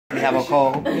Have a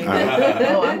call.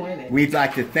 Oh, I'm winning. We'd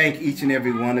like to thank each and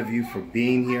every one of you for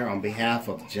being here on behalf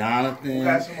of Jonathan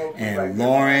and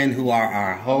Lauren, who are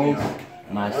our hosts,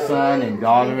 my son and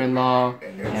daughter-in-law,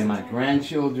 and my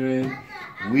grandchildren.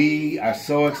 We are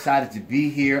so excited to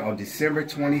be here on December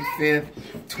 25th,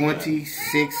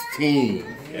 2016.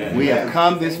 We have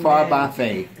come this far by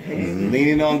faith,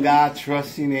 leaning on God,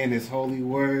 trusting in His holy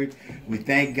word. We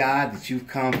thank God that you've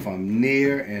come from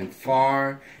near and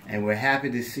far, and we're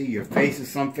happy to see your faces.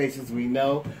 Some faces we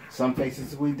know, some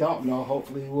faces we don't know.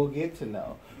 Hopefully we'll get to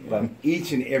know. But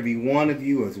each and every one of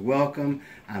you is welcome.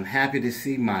 I'm happy to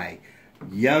see my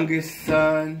youngest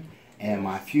son and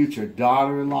my future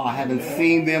daughter-in-law. I haven't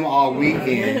seen them all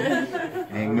weekend.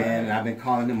 Amen. And I've been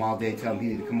calling them all day, telling them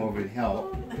he need to come over and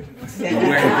help. But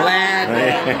we're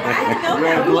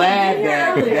glad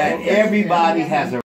that everybody has a